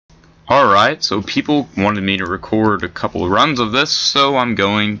Alright, so people wanted me to record a couple of runs of this, so I'm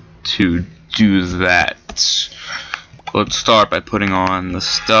going to do that. Let's start by putting on the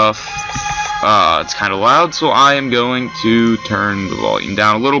stuff. It's kind of loud, so I am going to turn the volume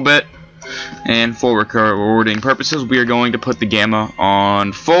down a little bit. And for recording purposes, we are going to put the gamma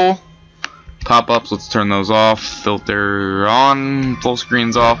on full. Pop-ups, let's turn those off. Filter on, full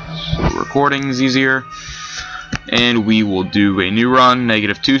screen's off, so recording's easier. And we will do a new run,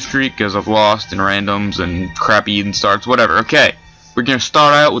 -2 streak, because I've lost in randoms and crappy Eden starts, whatever. Okay, we're going to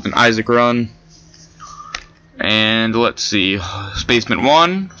start out with an Isaac run. And let's see, Basement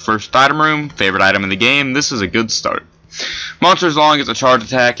 1, first item room, favorite item in the game. This is a good start. Monster's Long is a charge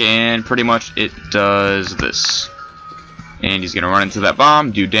attack, and pretty much it does this. And he's going to run into that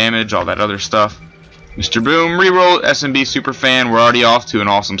bomb, do damage, all that other stuff. Mr. Boom, reroll, SMB Superfan, we're already off to an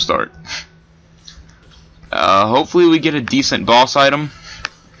awesome start. Hopefully we get a decent boss item,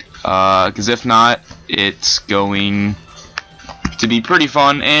 because if not, it's going to be pretty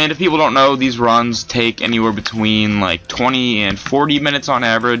fun. And if people don't know, these runs take anywhere between like 20 and 40 minutes on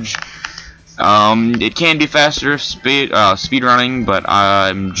average. It can be faster speed running, but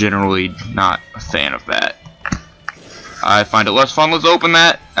I'm generally not a fan of that. I find it less fun. Let's open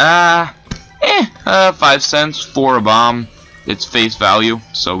that. 5 cents for a bomb. It's face value,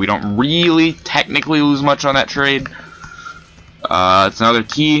 so we don't really technically lose much on that trade. It's another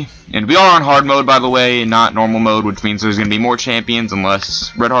key, and we are on hard mode, by the way, not normal mode, which means there's going to be more champions and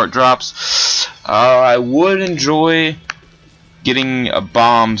less red heart drops. I would enjoy getting a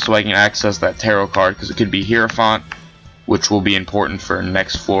bomb so I can access that tarot card, because it could be Hierophant, which will be important for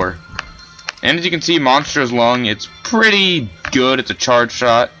next floor. And as you can see, Monster's Lung, it's pretty good. It's a charge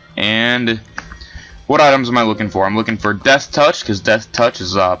shot, and what items am I looking for? I'm looking for Death Touch, because Death Touch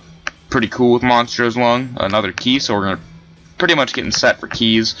is pretty cool with Monster's Lung. Another key, so we're going to pretty much getting set for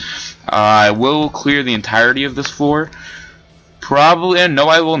keys. I will clear the entirety of this floor. Probably, and no,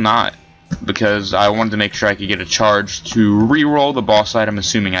 I will not, because I wanted to make sure I could get a charge to reroll the boss item,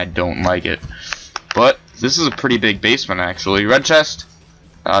 assuming I don't like it. But this is a pretty big basement, actually. Red chest,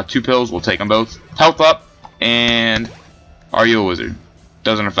 2 pills, we'll take them both. Health up, and are you a wizard?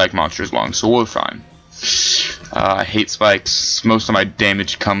 Doesn't affect Monster's Lung, so we're fine. I hate spikes. Most of my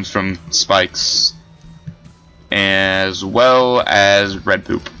damage comes from spikes, as well as red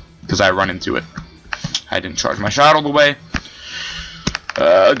poop, because I run into it. I didn't charge my shot all the way.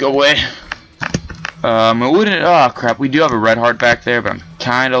 Go away. Oh crap, we do have a red heart back there, but I'm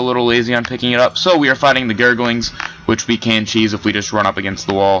kinda a little lazy on picking it up. So we are fighting the Gurglings, which we can cheese if we just run up against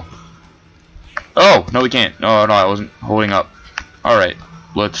the wall. Oh, no we can't. No, I wasn't holding up. Alright,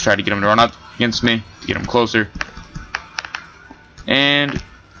 let's try to get him to run up against me, to get him closer. And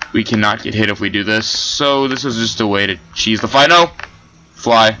we cannot get hit if we do this, so this is just a way to cheese the fight. No!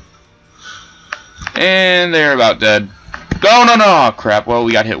 Fly. And they're about dead. No! Oh, crap, well,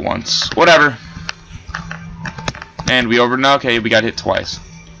 we got hit once. Whatever. And okay, we got hit twice.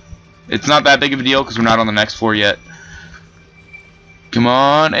 It's not that big of a deal, because we're not on the next floor yet. Come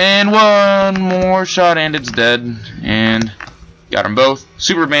on, and one more shot, and it's dead. And got them both.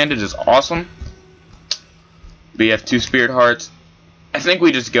 Super Bandage is awesome. We have 2 Spirit Hearts. I think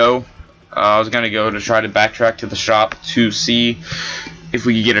we just go. I was going to go to try to backtrack to the shop to see if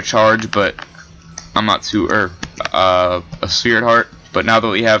we could get a charge, but I'm not too, a Spirit Heart. But now that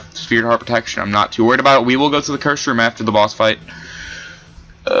we have Spirit Heart protection, I'm not too worried about it. We will go to the curse room after the boss fight.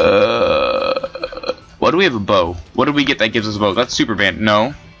 What do we have? A bow. What did we get that gives us a bow? That's Super Band.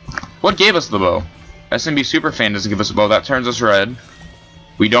 No. What gave us the bow? SMB Superfan doesn't give us a bow. That turns us red.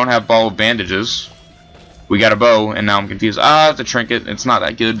 We don't have Ball of Bandages. We got a bow, and now I'm confused. It's a trinket. It's not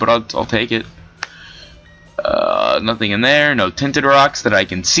that good, but I'll take it. Nothing in there. No tinted rocks that I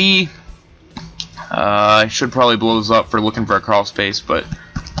can see. I should probably blow those up for looking for a crawl space, but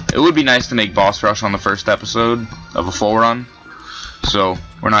it would be nice to make boss rush on the first episode of a full run. So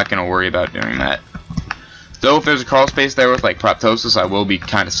we're not going to worry about doing that. Though if there's a crawl space there with like Proptosis, I will be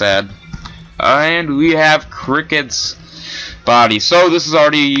kind of sad. And we have Cricket's body. So this is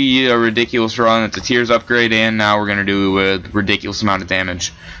already a ridiculous run. It's a Tears upgrade, and now we're going to do a ridiculous amount of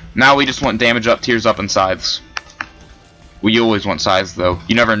damage. Now we just want damage up, Tears up, and Scythes. We always want Scythes, though.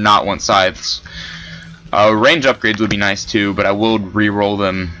 You never not want Scythes. Range upgrades would be nice, too, but I will re-roll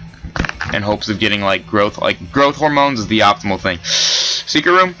them in hopes of getting, like, growth. Like, growth hormones is the optimal thing.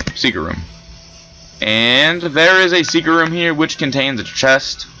 Secret room? Secret room. And there is a secret room here, which contains a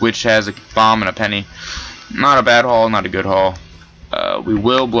chest, which has a bomb and a penny. Not a bad haul, not a good haul. We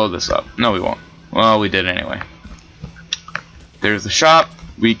will blow this up. No, we won't. Well, we did anyway. There's the shop.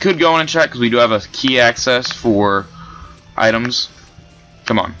 We could go in and check, because we do have a key access for items.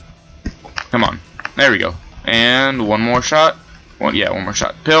 Come on. Come on. There we go. And one more shot. Well, yeah, one more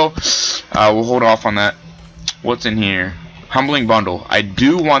shot. Pill. We'll hold off on that. What's in here? Humbling bundle. I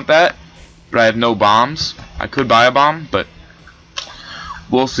do want that, but I have no bombs. I could buy a bomb, but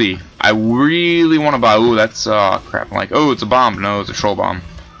we'll see. I really want to buy. Ooh, that's crap. I'm like, oh, it's a bomb. No, it's a troll bomb.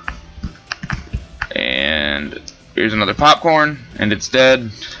 And here's another popcorn, and it's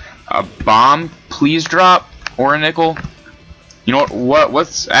dead. A bomb, please drop, or a nickel. You know what?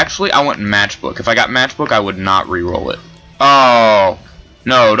 What's actually? I want matchbook. If I got matchbook, I would not re-roll it. Oh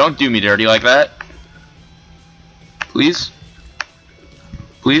no! Don't do me dirty like that. Please,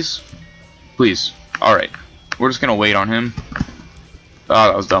 please, please. All right, we're just gonna wait on him. Oh,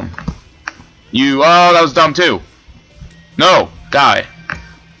 that was dumb. You. Oh, that was dumb too. No, die.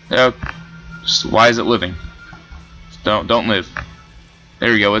 Why is it living? Don't live.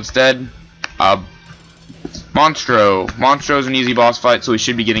 There we go. It's dead. Monstro. Monstro's an easy boss fight, so we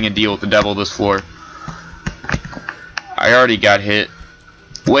should be getting a deal with the devil this floor. I already got hit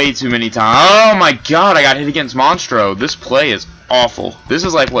way too many times. Oh my god, I got hit against Monstro. This play is awful. This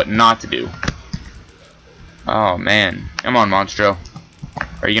is like what not to do. Oh man. Come on, Monstro.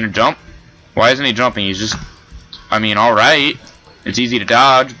 Are you gonna jump? Why isn't he jumping? He's just... I mean, alright. It's easy to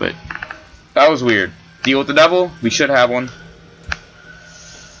dodge, but... That was weird. Deal with the devil? We should have one.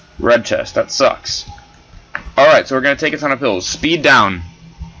 Red chest. That sucks. Alright, so we're going to take a ton of pills. Speed down.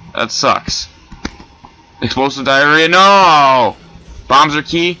 That sucks. Explosive diarrhea. No! Bombs are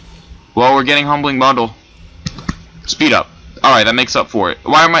key. Well, we're getting humbling bundle. Speed up. Alright, that makes up for it.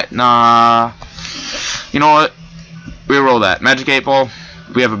 Why am I... Nah. You know what? Reroll that. Magic 8 ball.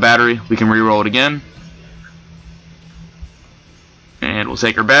 We have a battery. We can reroll it again. And we'll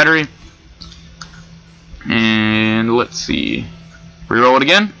take our battery. And let's see. Reroll it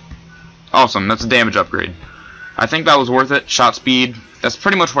again. Awesome. That's a damage upgrade. I think that was worth it. Shot speed. That's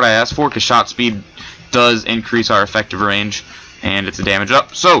pretty much what I asked for, because shot speed does increase our effective range. And it's a damage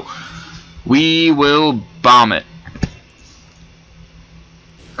up. So, we will bomb it.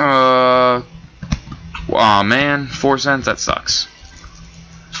 Aw, man. 4 cents? That sucks.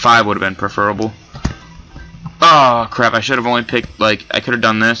 5 would have been preferable. Oh, crap. I should have only picked, like, I could have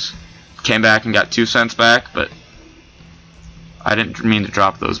done this. Came back and got 2 cents back, but I didn't mean to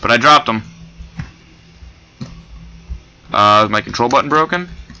drop those, but I dropped them. Is my control button broken?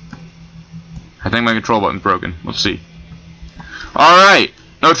 I think my control button's broken. Let's see. Alright,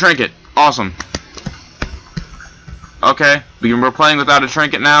 no trinket. Awesome. Okay, we're playing without a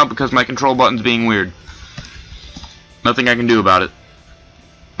trinket now because my control button's being weird. Nothing I can do about it.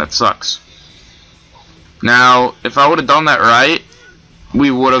 That sucks. Now, if I would have done that right,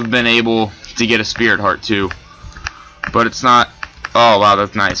 we would have been able to get a spirit heart too. But it's not. Oh wow,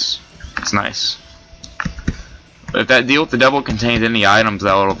 that's nice. It's nice. If that deal with the devil contained any items,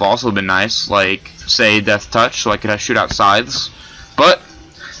 that would have also been nice. Like, say, death touch, so I could shoot out scythes. But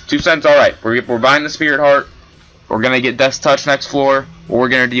 2 cents, alright. We're buying the spirit heart. We're gonna get death touch next floor. Or we're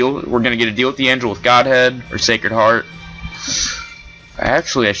gonna get a deal with the angel with Godhead or Sacred Heart.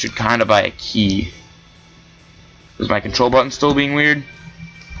 Actually, I should kind of buy a key. Is my control button still being weird?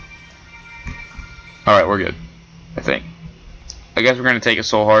 Alright, we're good. I think. I guess we're going to take a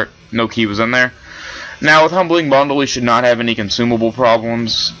soul heart. No key was in there. Now, with Humbling Bundle, we should not have any consumable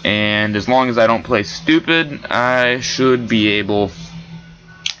problems. And as long as I don't play stupid, I should be able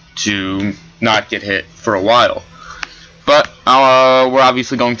to not get hit for a while. But we're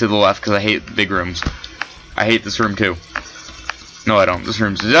obviously going to the left because I hate big rooms. I hate this room too. No, I don't. This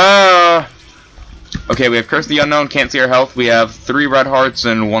room's... Okay, we have Curse the Unknown, can't see our health. We have 3 red hearts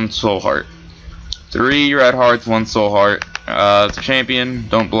and 1 soul heart. 3 red hearts, 1 soul heart. It's a champion.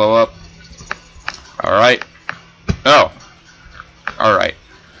 Don't blow up. Alright. Oh. Alright.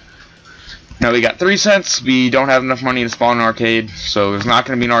 Now we got 3 cents. We don't have enough money to spawn an arcade, so there's not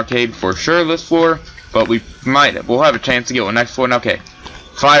going to be an arcade for sure this floor. But we'll have a chance to get one next floor. Now, okay.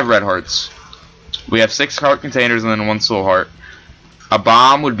 5 red hearts. We have 6 heart containers and then 1 soul heart. A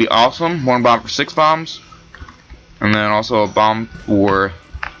bomb would be awesome. 1 bomb for 6 bombs. And then also a bomb for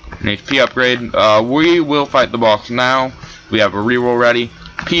an HP upgrade. We will fight the boss now. We have a reroll ready.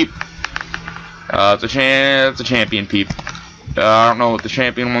 Peep. It's a champion peep. I don't know what the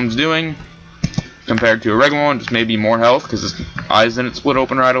champion one's doing compared to a regular one. Just maybe more health because his eyes didn't split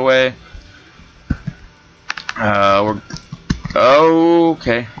open right away.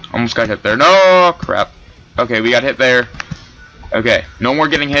 Okay. Almost got hit there. No, crap. Okay, we got hit there. Okay, no more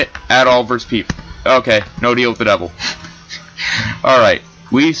getting hit at all versus Peep. Okay, no deal with the devil. Alright,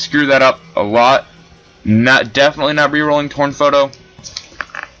 we screwed that up a lot. Definitely not re-rolling Torn Photo.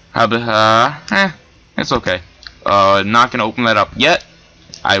 It's okay. Not gonna open that up yet.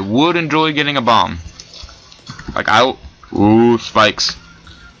 I would enjoy getting a bomb. Like, ooh, spikes.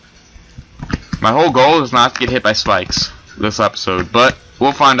 My whole goal is not to get hit by spikes this episode, but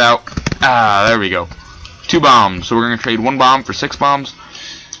we'll find out. Ah, there we go. 2 bombs. So we're going to trade 1 bomb for 6 bombs,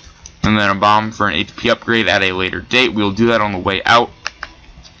 and then a bomb for an HP upgrade at a later date. We'll do that on the way out.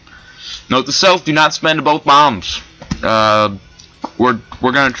 Note to self, do not spend both bombs. We're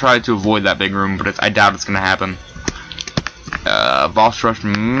going to try to avoid that big room, but I doubt it's going to happen. Boss rush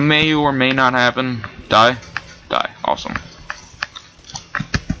may or may not happen. Die. Die. Awesome.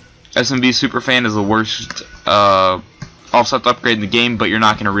 SMB Superfan is the worst all-stats upgrade in the game, but you're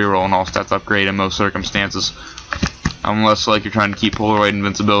not going to reroll an all-stats upgrade in most circumstances. Unless, like, you're trying to keep Polaroid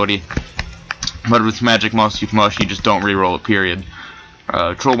invincibility. But with Magic Mush, you just don't reroll it, period.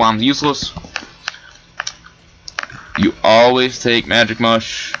 Troll Bomb's useless. You always take Magic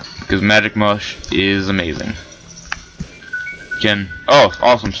Mush, because Magic Mush is amazing. Oh,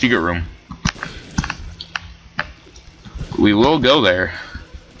 awesome, secret room. We will go there.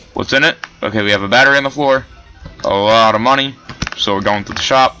 What's in it? Okay, we have a battery on the floor, a lot of money, so we're going to the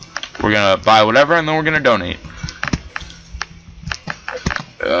shop. We're gonna buy whatever, and then we're gonna donate.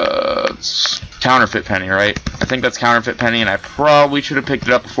 It's counterfeit penny, right? I think that's counterfeit penny, and I probably should have picked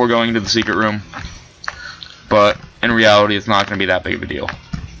it up before going into the secret room. But in reality, it's not gonna be that big of a deal.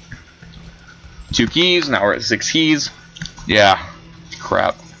 2 keys. Now we're at 6 keys. Yeah.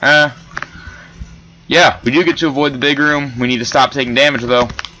 Crap. Yeah, we do get to avoid the big room. We need to stop taking damage, though.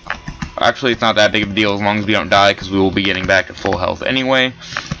 Actually, it's not that big of a deal as long as we don't die, because we will be getting back to full health anyway,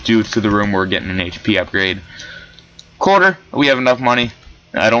 due to the room we're getting an HP upgrade. Quarter, we have enough money.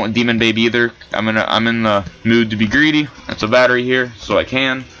 I don't want Demon Babe either. I'm in the mood to be greedy. That's a battery here, so I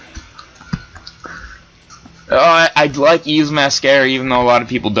can. I like Eve's Mascara, even though a lot of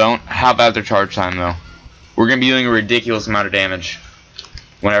people don't. How about their charge time, though? We're going to be doing a ridiculous amount of damage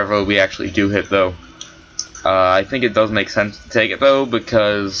whenever we actually do hit, though. I think it does make sense to take it, though,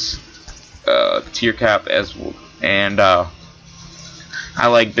 because tier cap as well. And I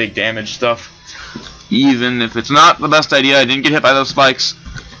like big damage stuff. Even if it's not the best idea, I didn't get hit by those spikes.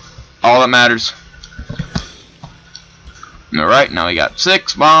 All that matters. Alright, now we got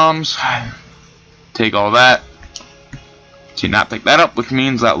 6 bombs. Take all that. Do not pick that up, which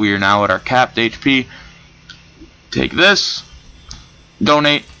means that we are now at our capped HP. Take this.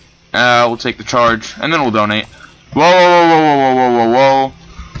 Donate. We'll take the charge, and then we'll donate. Whoa, whoa, whoa, whoa, whoa, whoa, whoa, whoa.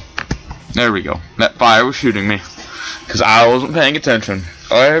 There we go. That fire was shooting me, because I wasn't paying attention.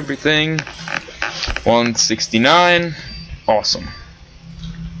 Everything. 169. Awesome.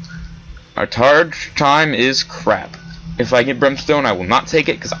 Our charge time is crap. If I get Brimstone, I will not take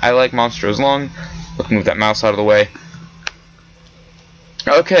it, because I like Monsters Lung. Let's move that mouse out of the way.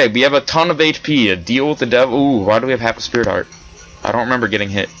 Okay, we have a ton of HP. A deal with the devil. Ooh, why do we have half a Spirit Heart? I don't remember getting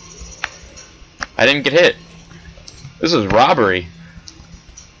hit. I didn't get hit. This is robbery.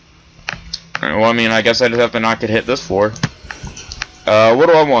 Well, I mean, I guess I just have to not get hit this floor. What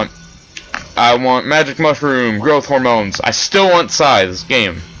do I want? I want Magic Mushroom, Growth Hormones. I still want size.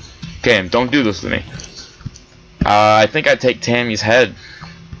 Game, don't do this to me. I think I'd take Tammy's head.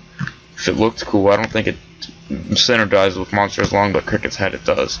 If it looked cool. I don't think it synergizes with Monsters Lung, but Cricket's head it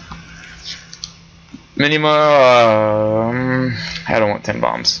does. Minima, I don't want 10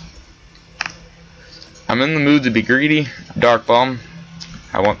 bombs. I'm in the mood to be greedy. Dark Bomb.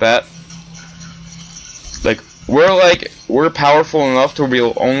 I want that. We're powerful enough to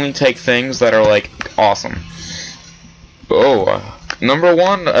we'll only take things that are, like, awesome. Oh, number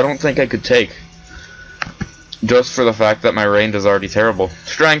 1, I don't think I could take. Just for the fact that my range is already terrible.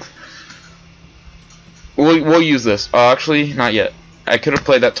 Strength. We'll use this. Actually, not yet. I could have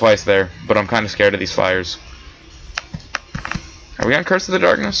played that twice there, but I'm kind of scared of these fires. Are we on Curse of the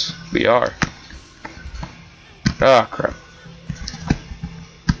Darkness? We are. Ah, crap.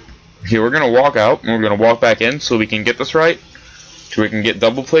 Okay, we're going to walk out, and we're going to walk back in so we can get this right. So we can get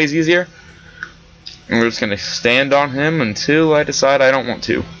double plays easier. And we're just going to stand on him until I decide I don't want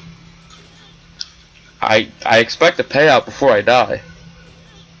to. I expect a payout before I die.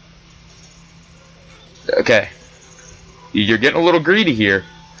 Okay. You're getting a little greedy here.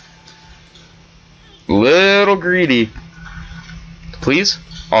 Little greedy. Please?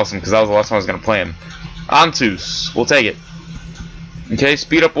 Awesome, because that was the last time I was going to play him. Antus. We'll take it. Okay,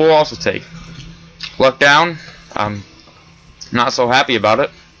 speed up we'll also take. Luck down. I'm not so happy about it.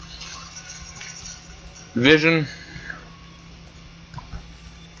 Vision.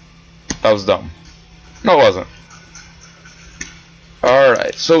 That was dumb. No, it wasn't.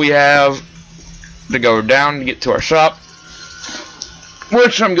 Alright, so we have to go down to get to our shop,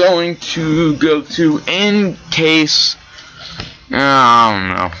 which I'm going to go to in case I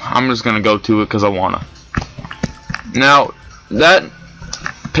don't know. I'm just gonna go to it because I wanna. Now, that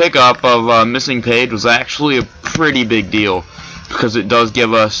pickup of missing page was actually a pretty big deal because it does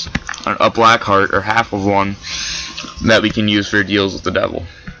give us a black heart, or half of one, that we can use for deals with the devil.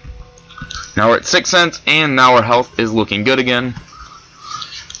 Now we're at 6 cents, and now our health is looking good again.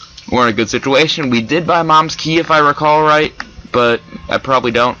 We're in a good situation. We did buy Mom's key, if I recall right, but I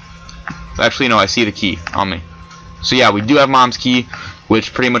probably don't. Actually, no, I see the key on me. So yeah, we do have Mom's key,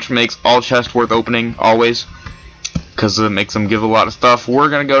 which pretty much makes all chests worth opening, always, because it makes them give a lot of stuff. We're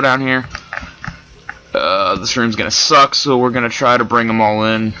going to go down here. This room's going to suck, so we're going to try to bring them all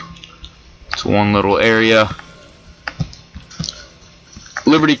in to one little area.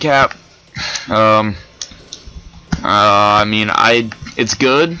 Liberty cap. I mean, it's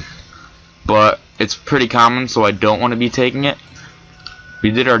good, but it's pretty common, so I don't want to be taking it. We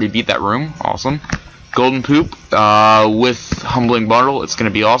did already beat that room. Awesome. Golden poop with humbling bundle. It's going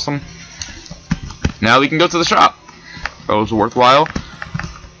to be awesome. Now we can go to the shop. That was worthwhile.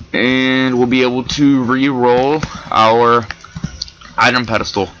 And we'll be able to re-roll our item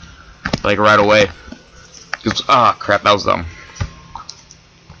pedestal, like, right away. Ah, crap, that was dumb.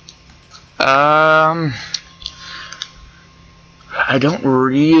 I don't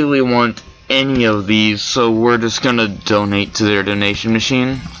really want any of these, so we're just gonna donate to their donation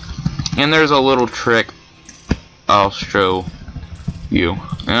machine. And there's a little trick I'll show you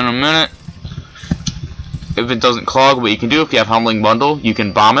in a minute. If it doesn't clog, what you can do if you have Humbling Bundle, you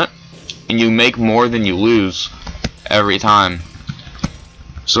can bomb it, and you make more than you lose every time.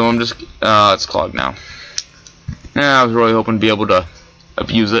 So I'm just, it's clogged now. Yeah, I was really hoping to be able to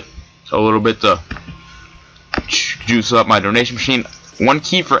abuse it a little bit to juice up my donation machine. One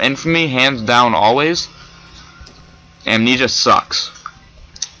key for infamy, hands down, always. Amnesia sucks.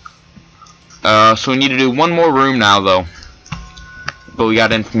 So we need to do one more room now, though. But we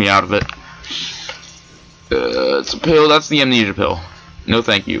got infamy out of it. It's a pill. That's the amnesia pill. No,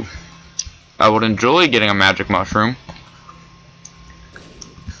 thank you. I would enjoy getting a magic mushroom.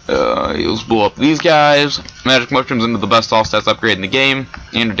 Let's blow up these guys. Magic mushrooms into the best all stats upgrade in the game,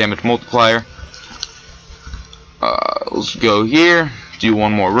 and a damage multiplier. Let's go here. Do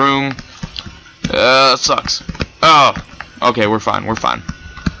one more room. Sucks. Oh, okay, we're fine. We're fine.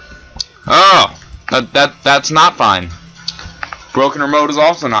 Oh, that's not fine. Broken remote is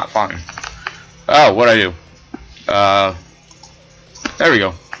also not fine. Oh, what'd I do? There we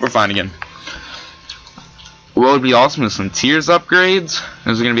go. We're fine again. What would be awesome is some tiers upgrades.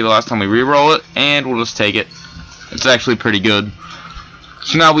 This is going to be the last time we reroll it, and we'll just take it. It's actually pretty good.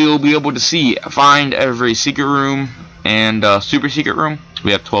 So now we will be able to find every secret room and super secret room.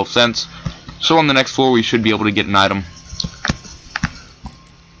 We have 12 cents. So on the next floor we should be able to get an item.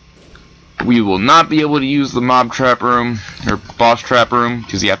 We will not be able to use the mob trap room, or boss trap room,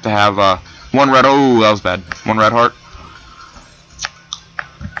 because you have to have one red, oh, that was bad, one red heart.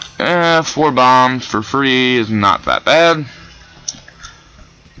 4 bombs for free is not that bad.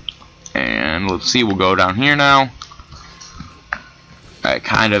 And let's see, we'll go down here now. I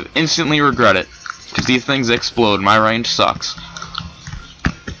kind of instantly regret it, because these things explode. My range sucks.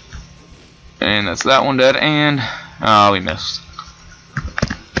 And that's that one dead, and oh, we missed.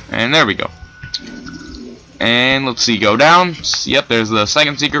 And there we go. And let's see, go down. Yep, there's the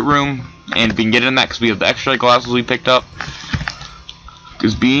second secret room, and we can get in that because we have the extra glasses we picked up.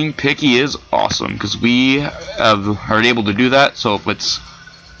 Because being picky is awesome, because we are able to do that. So if it's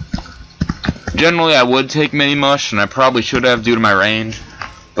generally, I would take mini mush, and I probably should have due to my range,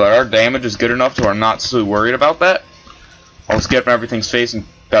 but our damage is good enough to where I'm not so worried about that. I'll skip everything's face, and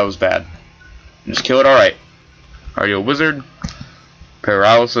that was bad. Just kill it. Alright. Are you a wizard?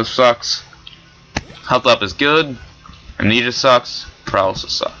 Paralysis sucks. Health up is good. Amnesia sucks.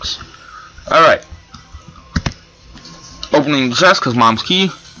 Paralysis sucks. Alright. Opening the chest because Mom's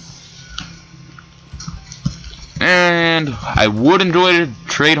key. And I would enjoy to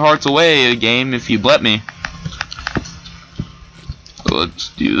trade hearts away a game if you'd let me. Let's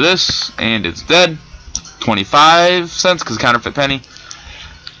do this. And it's dead. 25 cents because counterfeit penny.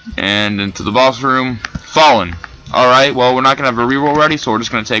 And into the boss room. Fallen. Alright, well, we're not going to have a reroll ready, so we're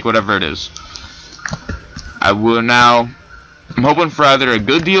just going to take whatever it is. I will now... I'm hoping for either a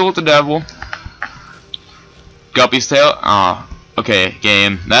good deal with the devil. Guppy's tail. Okay,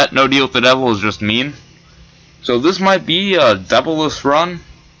 game. That no deal with the devil is just mean. So this might be a devilless run.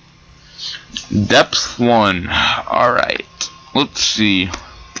 Depth 1. Alright. Let's see.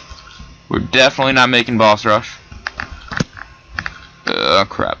 We're definitely not making boss rush.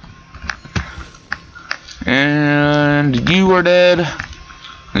 Crap. And you are dead.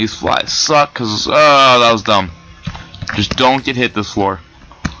 These flies suck, because, oh, that was dumb. Just don't get hit this floor.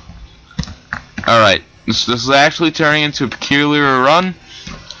 Alright. This is actually turning into a peculiar run.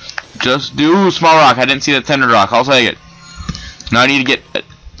 Just do small rock. I didn't see that tender rock. I'll take it. Now I need to get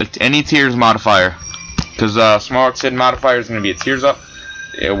any tears modifier. Because small rock's hidden modifier is going to be a tears up.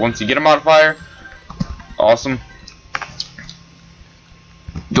 Yeah, once you get a modifier. Awesome.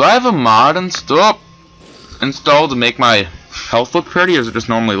 Do I have a mod installed to make my health look pretty, or does it just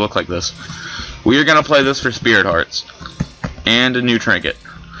normally look like this? We are going to play this for Spirit Hearts. And a new trinket.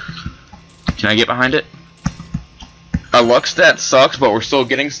 Can I get behind it? Our luck stat sucks, but we're still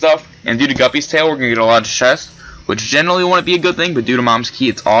getting stuff. And due to Guppy's tail, we're going to get a lot of chests, which generally wouldn't be a good thing, but due to Mom's key,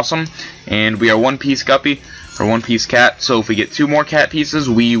 it's awesome. And we are one-piece Guppy, or one-piece cat, so if we get 2 more cat pieces,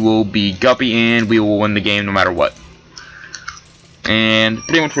 we will be Guppy, and we will win the game no matter what. And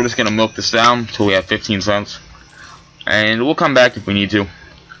pretty much we're just going to milk this down until we have 15 cents. And we'll come back if we need to.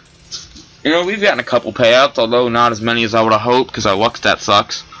 You know, we've gotten a couple payouts, although not as many as I would have hoped, because our luck stat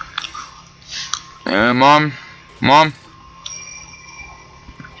sucks. And Mom,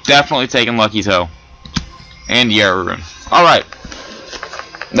 definitely taking Lucky Toe. And Yarrow Rune. Alright.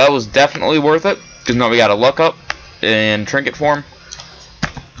 That was definitely worth it, because now we got a luck up in trinket form.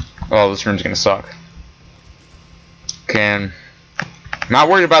 Oh, this rune's gonna suck. Not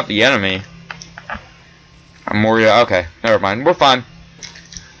worried about the enemy. I'm worried. Okay, never mind. We're fine.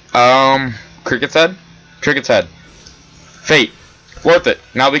 Cricket's head? Cricket's head. Fate. Worth it.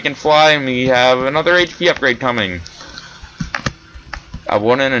 Now we can fly and we have another HP upgrade coming. I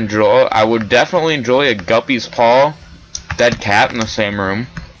would definitely enjoy a Guppy's Paw dead cat in the same room.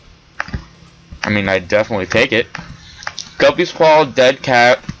 I mean, I'd definitely take it. Guppy's Paw, dead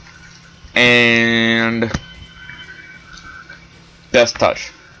cat, and Best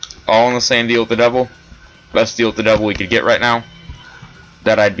Touch. All in the same deal with the devil. Best deal with the devil we could get right now.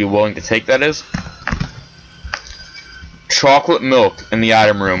 That I'd be willing to take, that is. Chocolate milk in the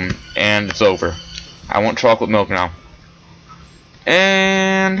item room, and it's over. I want chocolate milk now.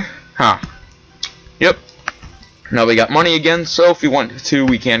 And, yep. Now we got money again, so if we want to,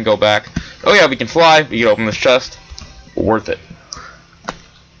 we can go back. Oh yeah, we can fly, we can open this chest. Worth it.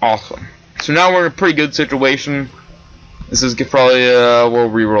 Awesome. So now we're in a pretty good situation. This is probably, we'll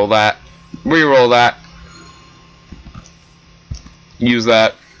reroll that. Reroll that. Use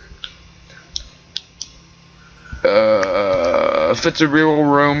that. If it's a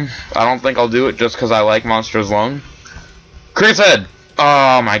reroll room, I don't think I'll do it just because I like Monsters Alone. Cricket's head!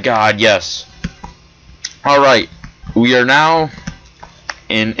 Oh my god, yes. Alright. We are now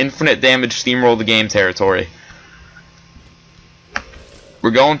in infinite damage steamroll the game territory.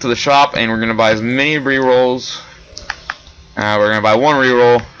 We're going to the shop and we're going to buy as many rerolls. We're going to buy 1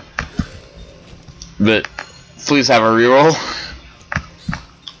 reroll. But please have a reroll.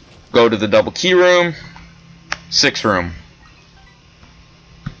 Go to the double key room. 6 room.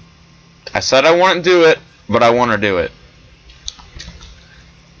 I said I wouldn't do it, but I want to do it.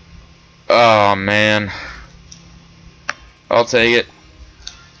 Oh man. I'll take it.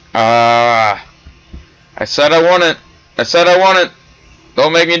 I said I want it. I said I want it.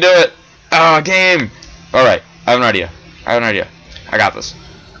 Don't make me do it. Game. Alright. I have an idea. I got this.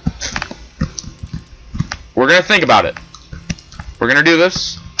 We're going to think about it. We're going to do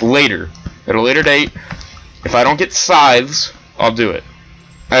this later. At a later date. If I don't get scythes, I'll do it.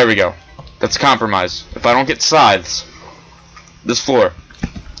 There we go. That's a compromise. If I don't get scythes, this floor.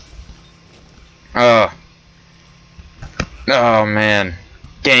 Oh man.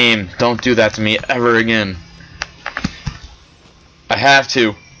 Game, don't do that to me ever again. I have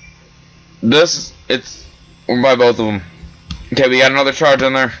to. We'll buy both of them. Okay, we got another charge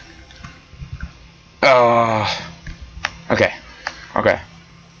in there. Okay.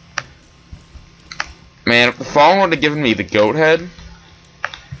 Man, if the phone would have given me the goat head.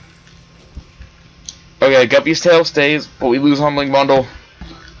 Okay, Guppy's tail stays, but we lose Humbling Bundle.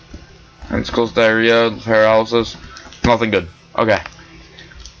 And Skull's diarrhea, paralysis. Nothing good. Okay.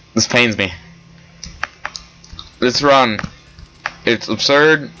 This pains me. This run, it's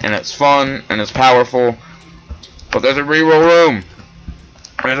absurd, and it's fun, and it's powerful. But there's a reroll room.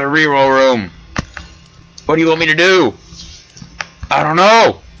 There's a reroll room. What do you want me to do? I don't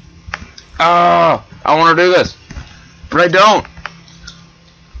know. I want to do this. But I don't.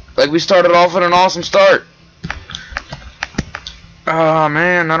 Like, we started off at an awesome start. Oh,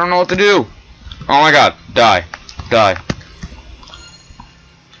 man, I don't know what to do. Oh, my God. Die.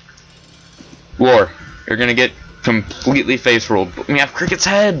 War. You're gonna get completely face rolled. We have Cricket's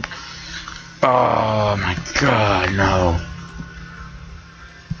head. Oh, my God, no.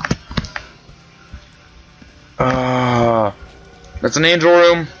 That's an angel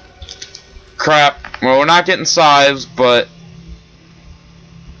room. Crap. Well, we're not getting size, but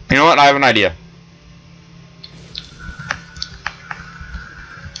you know what? I have an idea.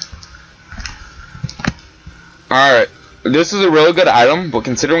 Alright, this is a really good item, but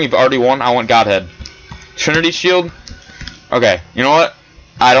considering we've already won, I want Godhead. Trinity Shield. Okay, you know what?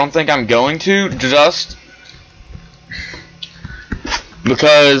 I don't think I'm going to, just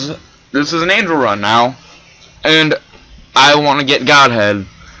because this is an angel run now, and I want to get Godhead,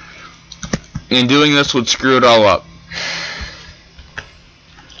 and doing this would screw it all up.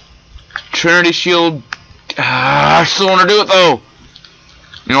 Trinity Shield, I still want to do it though.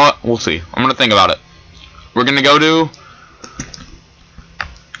 You know what? We'll see. I'm going to think about it. We're going to go to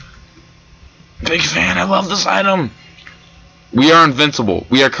Big Fan, I love this item. We are invincible.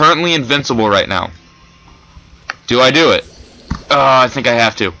 We are currently invincible right now. Do I do it? I think I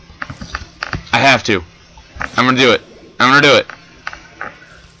have to. I have to. I'm gonna do it. I'm gonna do it.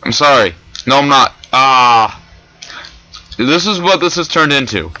 I'm sorry. No, I'm not. This is what this has turned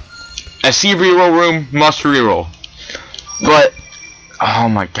into. I see reroll room, must reroll. But, oh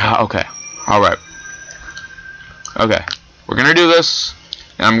my god, okay. Alright. Okay. We're gonna do this,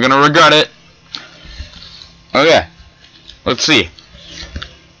 and I'm gonna regret it. Okay. Let's see.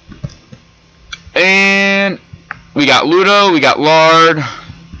 And we got Ludo, we got Lard.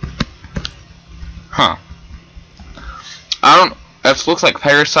 Huh. This looks like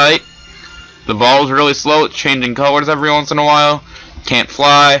Parasite. The ball is really slow, it's changing colors every once in a while. Can't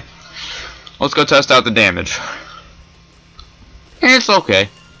fly. Let's go test out the damage. It's okay.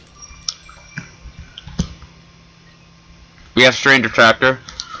 We have Stranger Tractor.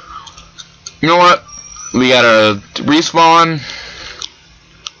 You know what? We gotta respawn.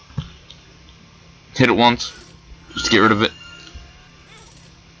 Hit it once. Just to get rid of it.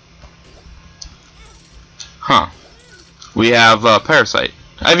 Huh. We have Parasite.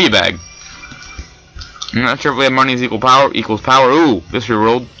 IV Bag. I'm not sure if we have money equals power. Ooh, this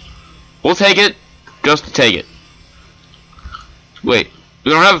rerolled. We'll take it. Just to take it. Wait.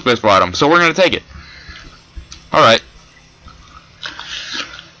 We don't have a space item, so we're gonna take it. Alright.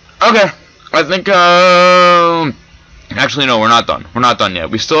 Okay. I think, actually, no, we're not done. We're not done yet.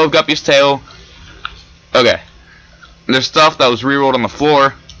 We still have Guppy's Tail. Okay. There's stuff that was rerolled on the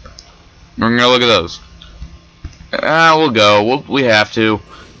floor. We're gonna look at those. We'll go. We have to.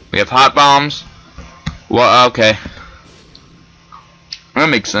 We have Hot Bombs. Well, okay. That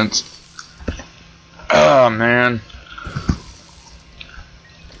makes sense. Oh, man.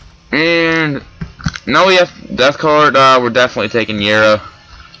 And, now we have Death Card. We're definitely taking Yera.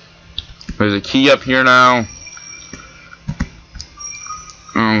 There's a key up here now.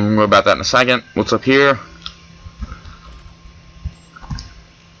 We'll go about that in a second. What's up here?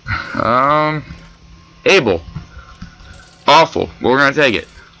 Able. Awful. But we're gonna take it.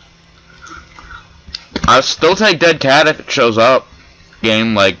 I'll still take Dead Cat if it shows up.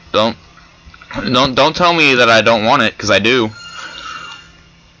 Game, like, don't tell me that I don't want it, because I do.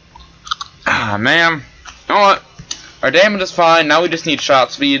 Ah, man. You know what? Our damage is fine. Now we just need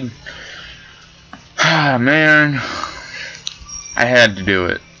shot speed. Ah, man. I had to do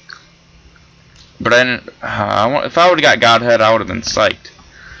it. But I didn't. If I would have got Godhead, I would have been psyched.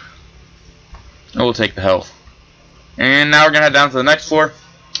 We'll take the health. And now we're going to head down to the next floor.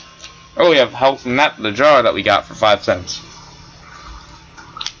 Oh, we have health from the jar that we got for 5 cents.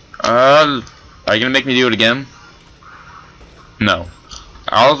 Are you going to make me do it again? No.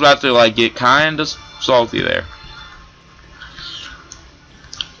 I was about to, like, get kind of salty there.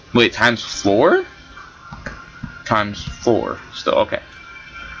 Wait, times 4? Times 4. Still, okay.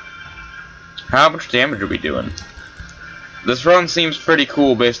 How much damage are we doing? This run seems pretty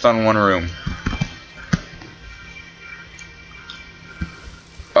cool based on one room.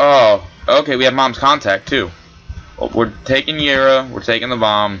 Oh, okay, we have Mom's Contact, too. Well, we're taking Yera, we're taking the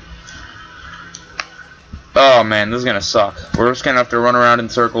bomb. Oh, man, this is gonna suck. We're just gonna have to run around in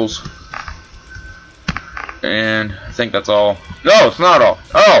circles. And I think that's all. No, it's not all.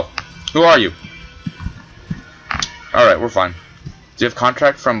 Oh, who are you? Alright, we're fine. Do you have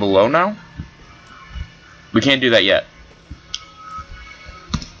contract from below now? We can't do that yet.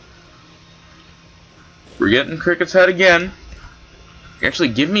 We're getting Cricket's head again. Actually,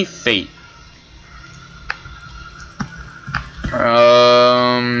 give me Fate.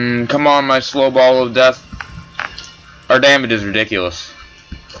 Come on, my slow ball of death. Our damage is ridiculous.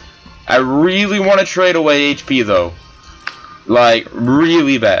 I really want to trade away HP, though. Like,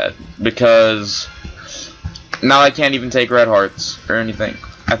 really bad. Because now I can't even take red hearts or anything.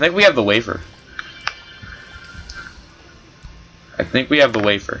 I think we have the wafer. I think we have the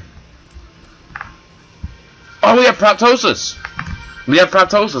wafer. Oh, we have Proptosis! We have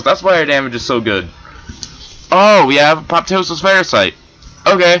Proptosis. That's why our damage is so good. Oh, we have Proptosis Parasite.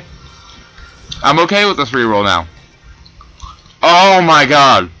 Okay. I'm okay with this reroll now. Oh my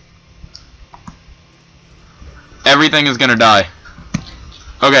god. Everything is gonna die.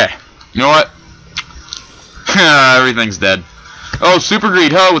 Okay. You know what? Everything's dead. Oh, Super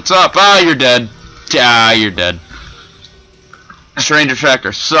Greed. Oh, what's up? Ah, you're dead. Ah, you're dead. Stranger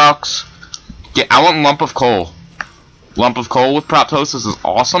Tracker sucks. I want Lump of Coal. Lump of Coal with Proptosis is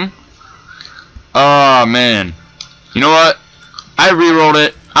awesome. Oh, man. You know what? I rerolled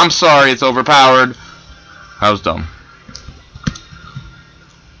it. I'm sorry it's overpowered. I was dumb.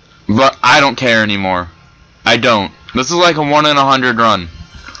 But I don't care anymore. I don't. This is like a 1 in 100 run.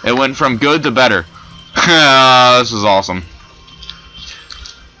 It went from good to better. This is awesome.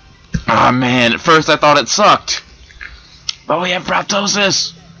 Oh man, at first I thought it sucked. But we have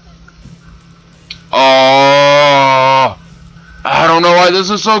Proptosis. Oh, I don't know why this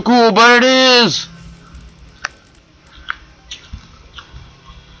is so cool, but it is.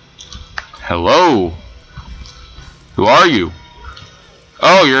 Hello. Who are you?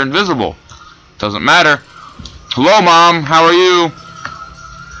 Oh, you're invisible. Doesn't matter. Hello, Mom. How are you?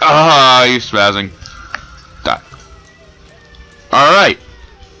 Ah, you spazzing. Die. Alright.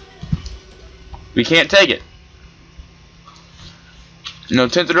 We can't take it. No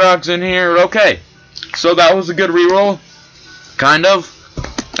tinted rocks in here. Okay. So that was a good reroll. Kind of.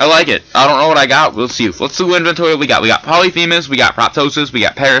 I like it. I don't know what I got. Let's see. Let's see what inventory we got. We got Polyphemus. We got Proptosis. We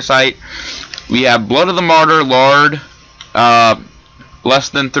got Parasite. We have Blood of the Martyr. Lard. Less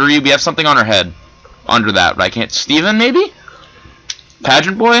than 3. We have something on our head. Under that. But I can't. Steven, maybe?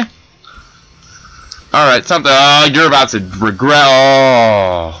 Pageant Boy? Alright, something. Oh, you're about to regret.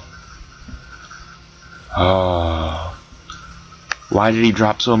 Oh. Oh. Why did he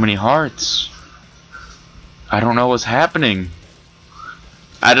drop so many hearts? I don't know what's happening.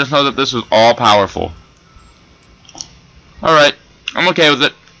 I just know that this was all powerful. Alright, I'm okay with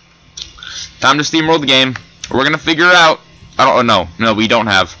it. Time to steamroll the game. We're gonna figure out. I don't know. No, we don't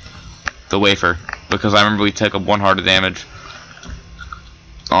have the wafer. Because I remember we took up 1 heart of damage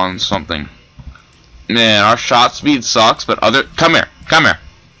on something. Man, our shot speed sucks, but come here.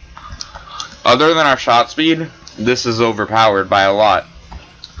 Other than our shot speed, this is overpowered by a lot.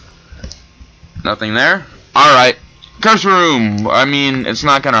 Nothing there? Alright. Curse Room! I mean, it's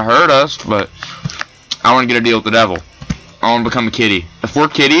not gonna hurt us, but I wanna get a deal with the devil. I wanna become a kitty. If we're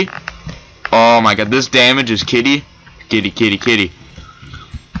kitty, oh my god, this damage is kitty. Kitty.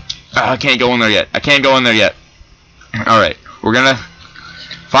 I can't go in there yet. Alright, we're gonna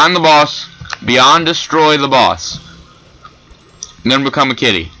find the boss, beyond destroy the boss, and then become a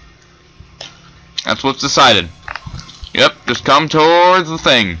kitty. That's what's decided. Yep, just come towards the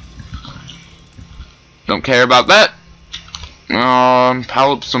thing. Don't care about that.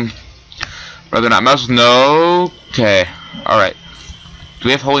 Pile up some. Rather not mess. No. Okay. Alright. Do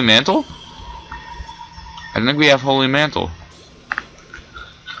we have Holy Mantle? I don't think we have Holy Mantle.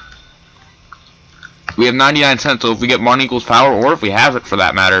 We have 99 cents, so if we get 1 equals power, or if we have it for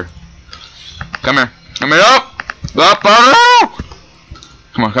that matter. Come here. Up!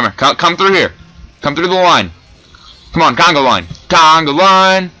 Come on, come here. Come through here. Come through the line. Come on, conga line. Conga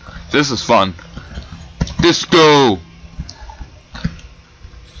line. This is fun. Disco.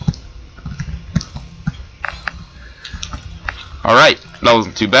 Alright, that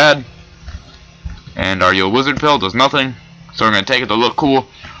wasn't too bad. And our wizard pill does nothing. So we're going to take it to look cool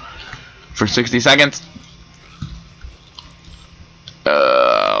for 60 seconds.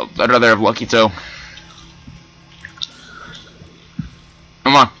 I'd rather have Lucky Toe.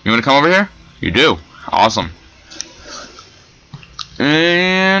 Come on, you want to come over here? You do. Awesome.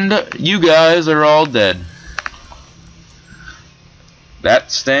 And you guys are all dead.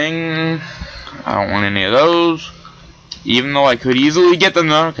 That sting, I don't want any of those. Even though I could easily get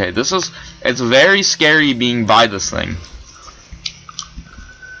them. Okay, it's very scary being by this thing.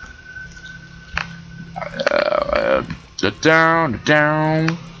 Down.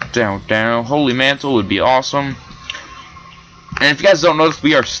 Holy Mantle would be awesome. And if you guys don't notice,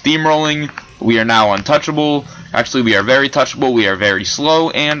 we are steamrolling. We are now untouchable. Actually, we are very touchable. We are very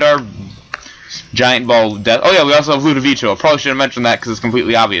slow. And our giant ball of death. Oh yeah, we also have Ludovico. I probably should have mentioned that because it's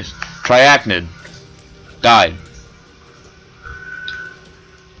completely obvious. Triachnid. Died.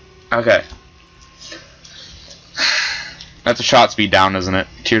 Okay. That's a shot speed down, isn't it?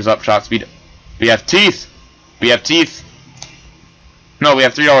 Tears up, shot speed. We have teeth. No, we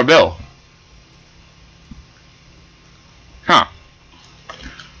have $3 bill. Huh.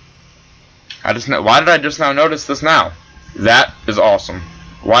 Why did I just now notice this now? That is awesome.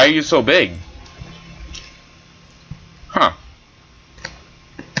 Why are you so big? Huh.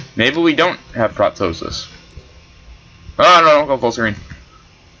 Maybe we don't have Proptosis. Oh no, don't go full screen.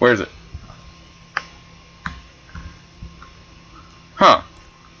 Where is it? Huh.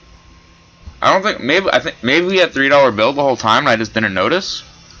 I don't think, maybe we had $3 bill the whole time and I just didn't notice.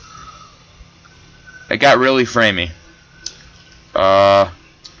 It got really framey.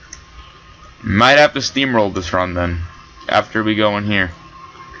 Might have to steamroll this run then, after we go in here.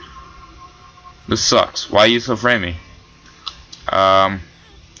 This sucks. Why are you so framey?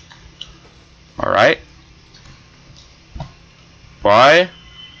 Alright. Why?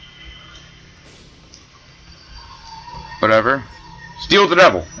 Whatever. Deal with the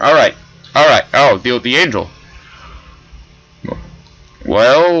devil. Alright. Alright. Oh, deal with the angel.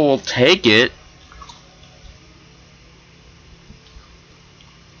 Well, we'll take it.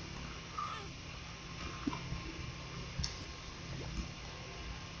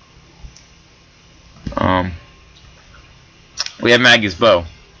 We have Maggie's bow.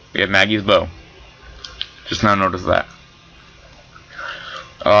 Just now noticed that.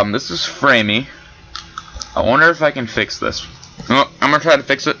 This is framey. I wonder if I can fix this. Oh, I'm gonna try to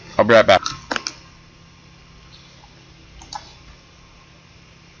fix it. I'll be right back.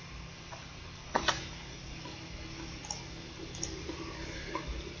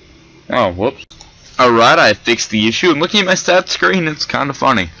 Oh, whoops. Alright, I fixed the issue, and looking at my stats screen, it's kind of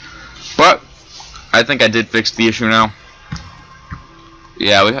funny. But I think I did fix the issue now.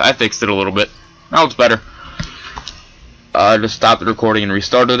 Yeah, I fixed it a little bit. Now it's better. I just stopped the recording and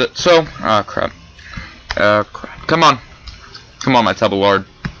restarted it. So, crap. Crap. Come on, my Tubblard.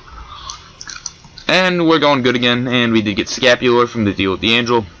 And we're going good again. And we did get Scapular from the deal with the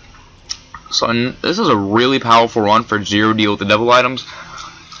angel. So this is a really powerful run for 0 deal with the devil items,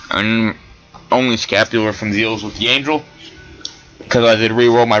 and only Scapular from deals with the angel, because I did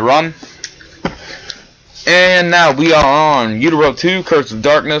reroll my run. And now we are on Utero 2, Curse of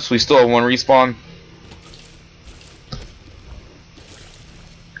Darkness. We still have 1 respawn.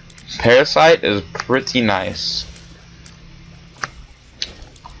 Parasite is pretty nice.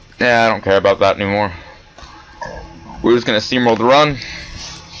 Yeah, I don't care about that anymore. We're just gonna steamroll the run.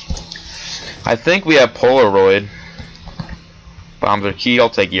 I think we have Polaroid. Bombs are key,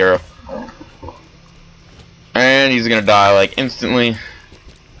 I'll take Euro. And he's gonna die like instantly.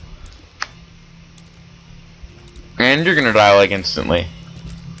 And you're gonna die like instantly.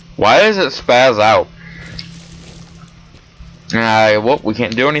 Why does it spaz out? Well, we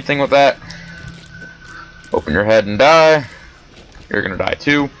can't do anything with that. Open your head and die. You're gonna die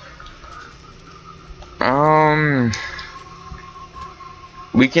too.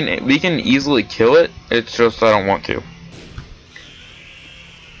 We can easily kill it. It's just I don't want to.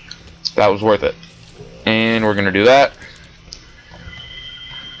 That was worth it. And we're gonna do that.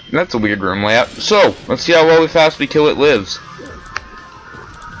 That's a weird room layout. So, let's see how well fast we kill it lives.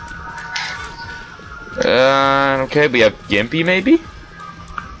 Okay, we have Gimpy maybe?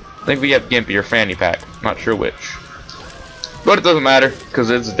 I think we have Gimpy or Fanny Pack. Not sure which. But it doesn't matter, because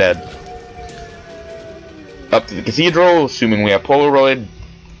it's dead. Up to the cathedral, assuming we have Polaroid.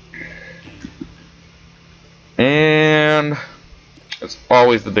 And it's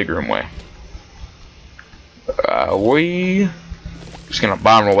always the big room way. We just gonna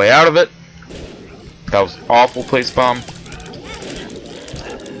bomb our way out of it. That was awful place bomb.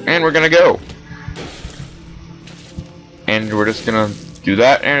 And we're gonna go. And we're just gonna do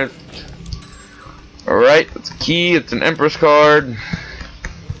that. And alright, it's a key. It's an Empress card.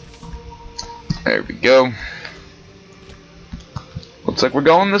 There we go. Looks like we're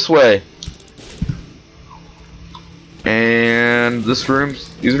going this way. And these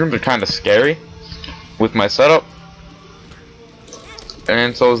rooms are kind of scary with my setup.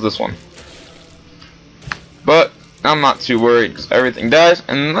 And so is this one. But I'm not too worried because everything dies,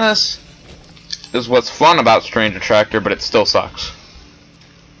 unless this is what's fun about Strange Attractor, but it still sucks.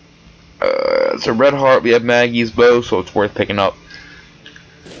 It's a red heart. We have Maggie's bow, so it's worth picking up.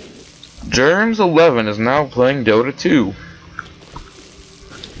 Germs11 is now playing Dota 2.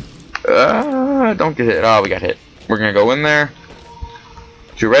 Don't get hit. Oh, we got hit. We're gonna go in there.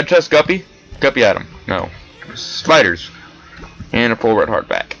 Is your red chest Guppy? Guppy Adam. No. Spiders. And a full red heart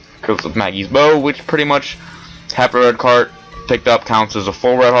back. Because of Maggie's bow, which pretty much half a red heart picked up counts as a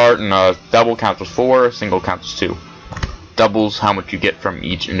full red heart, and a double counts as 4, a single counts as 2. Doubles how much you get from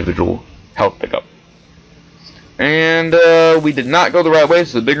each individual health pickup. And we did not go the right way,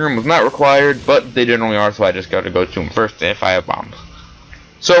 so the big room was not required, but they generally are, so I just got to go to them first if I have bombs.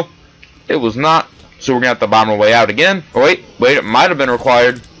 So, it was not, so we're going to have to bomb our way out again. Oh, wait, it might have been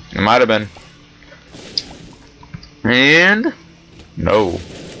required. It might have been. And no.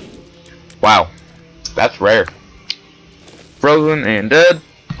 Wow, that's rare. Frozen and dead.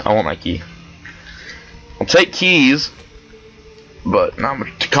 I want my key. I'll take keys But not much.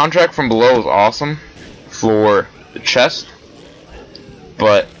 The contract from below is awesome for the chest,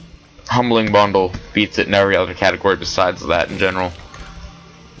 but humbling bundle beats it in every other category besides that in general.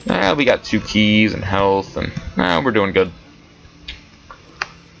 We got 2 keys and health, and we're doing good.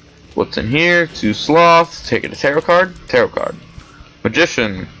 What's in here? 2 sloths. Take it a tarot card. Tarot card.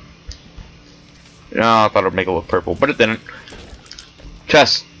 Magician. No, I thought it would make it look purple, but it didn't.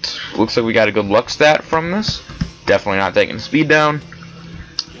 Chest. Looks like we got a good luck stat from this. Definitely not taking the speed down.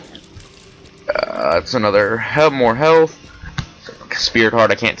 It's another more health. Spirit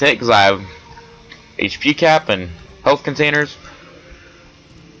heart I can't take because I have HP cap and health containers.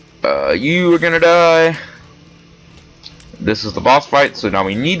 You are gonna die. This is the boss fight, so now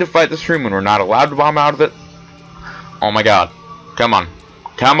we need to fight this room and we're not allowed to bomb out of it. Oh my god. Come on.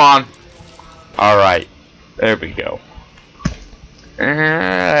 Come on. Alright. There we go.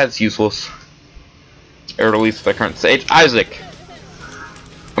 That's useless. Or at least the current stage. Isaac.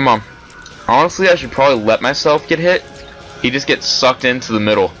 Come on. Honestly, I should probably let myself get hit. He just gets sucked into the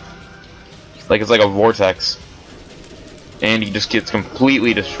middle. Like it's like a vortex. And he just gets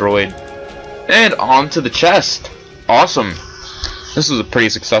completely destroyed. And onto the chest. Awesome. This was a pretty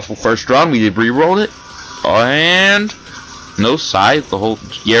successful first run. We re-rolled it. And no sight. The whole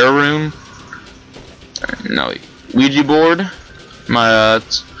Yarrow room. No. Ouija board.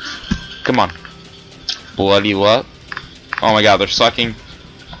 Come on. Bloody luck. Oh my god, they're sucking.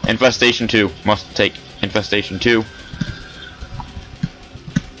 Infestation 2. Must take Infestation 2.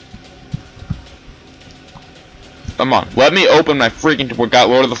 Come on. Let me open my freaking... We got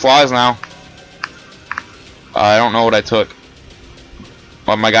Lord of the Flies now. I don't know what I took.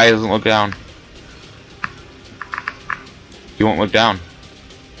 But my guy doesn't look down. He won't look down.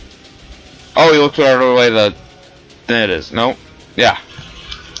 Oh, he looks whatever way the... There it is. Nope. Yeah.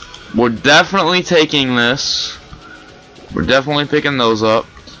 We're definitely taking this. We're definitely picking those up.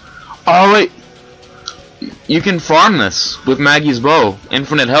 Oh, wait. You can farm this with Maggie's bow.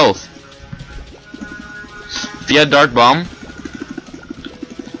 Infinite health. If you had Dark Bomb.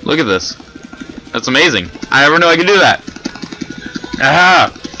 Look at this. That's amazing. I never knew I could do that.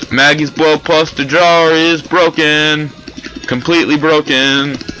 Aha! Maggie's bow plus the jar is broken. Completely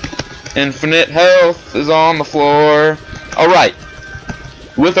broken. Infinite health is on the floor. Alright.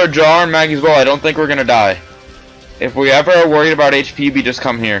 With our jar and Maggie's bow, I don't think we're gonna die. If we ever are worried about HP, we just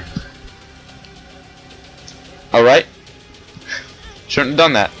come here. Alright. Shouldn't have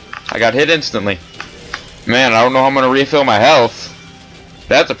done that. I got hit instantly. Man, I don't know how I'm gonna refill my health.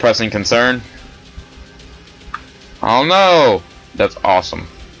 That's a pressing concern. Oh no! That's awesome.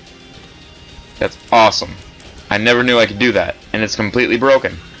 That's awesome. I never knew I could do that. And it's completely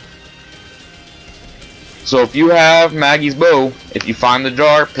broken. So if you have Maggie's bow, if you find the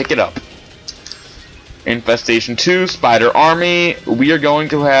jar, pick it up. Infestation 2, Spider Army. We are going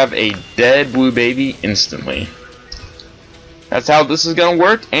to have a dead blue baby instantly. That's how this is going to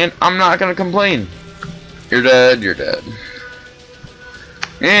work, and I'm not going to complain. You're dead, you're dead.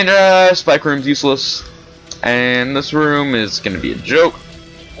 And, Spike Room's useless. And this room is going to be a joke.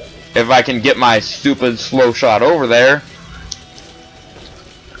 If I can get my stupid slow shot over there.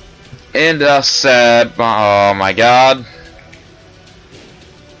 And, sad bomb. Oh my god.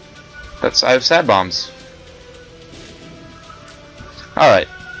 I have sad bombs. Alright.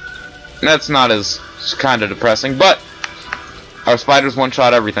 That's not as kind of depressing, but our spiders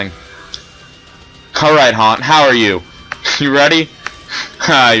one-shot everything. Alright, Haunt, how are you? You ready?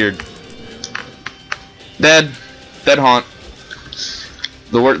 Ah, you're dead. Dead, Haunt.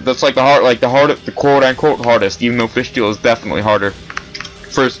 That's like the quote-unquote hardest, even though Fishtail is definitely harder.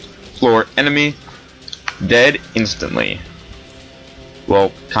 First floor enemy, dead instantly.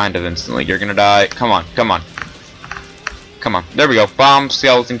 Well, kind of instantly. You're gonna die. Come on, come on. Come on. There we go. Bomb,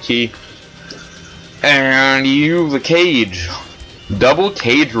 skeleton key. And the cage. Double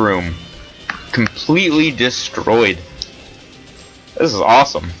cage room. Completely destroyed. This is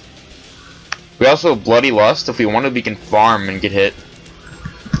awesome. We also have Bloody Lust. If we want to, we can farm and get hit.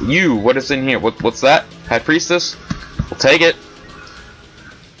 What is in here? What's that? High Priestess? We'll take it.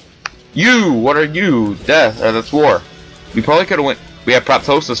 What are you? Death. That's war. We probably could have went... We have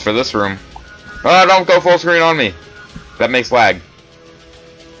Proptosis for this room. Oh, don't go full screen on me. That makes lag.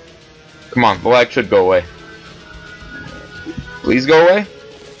 Come on, the lag should go away. Please go away.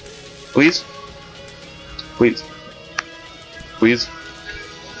 Please. Please. Please.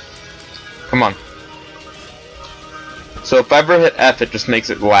 Come on. So if I ever hit F, it just makes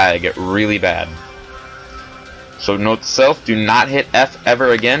it lag it really bad. So note to self, do not hit F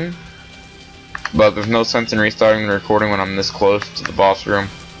ever again. But there's no sense in restarting the recording when I'm this close to the boss room.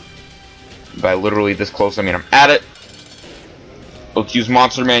 By literally this close, I mean I'm at it. Let's use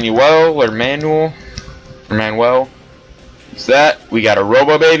Monster Manuel or Manuel. Or Manuel. It's that. We got a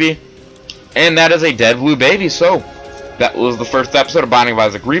Robo Baby. And that is a dead blue baby. So, that was the first episode of Binding of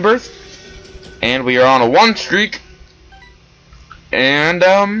Isaac Rebirth. And we are on a 1 streak. And,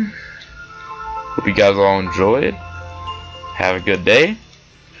 hope you guys all enjoyed. Have a good day.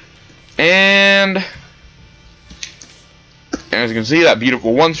 And as you can see, that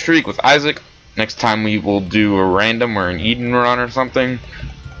beautiful 1 streak with Isaac. Next time we will do a random or an Eden run or something,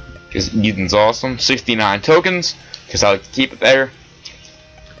 because Eden's awesome. 69 tokens, because I like to keep it there.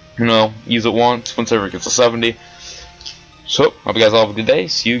 You know, use it once, whenever it gets to 70. So, hope you guys all have a good day.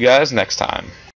 See you guys next time.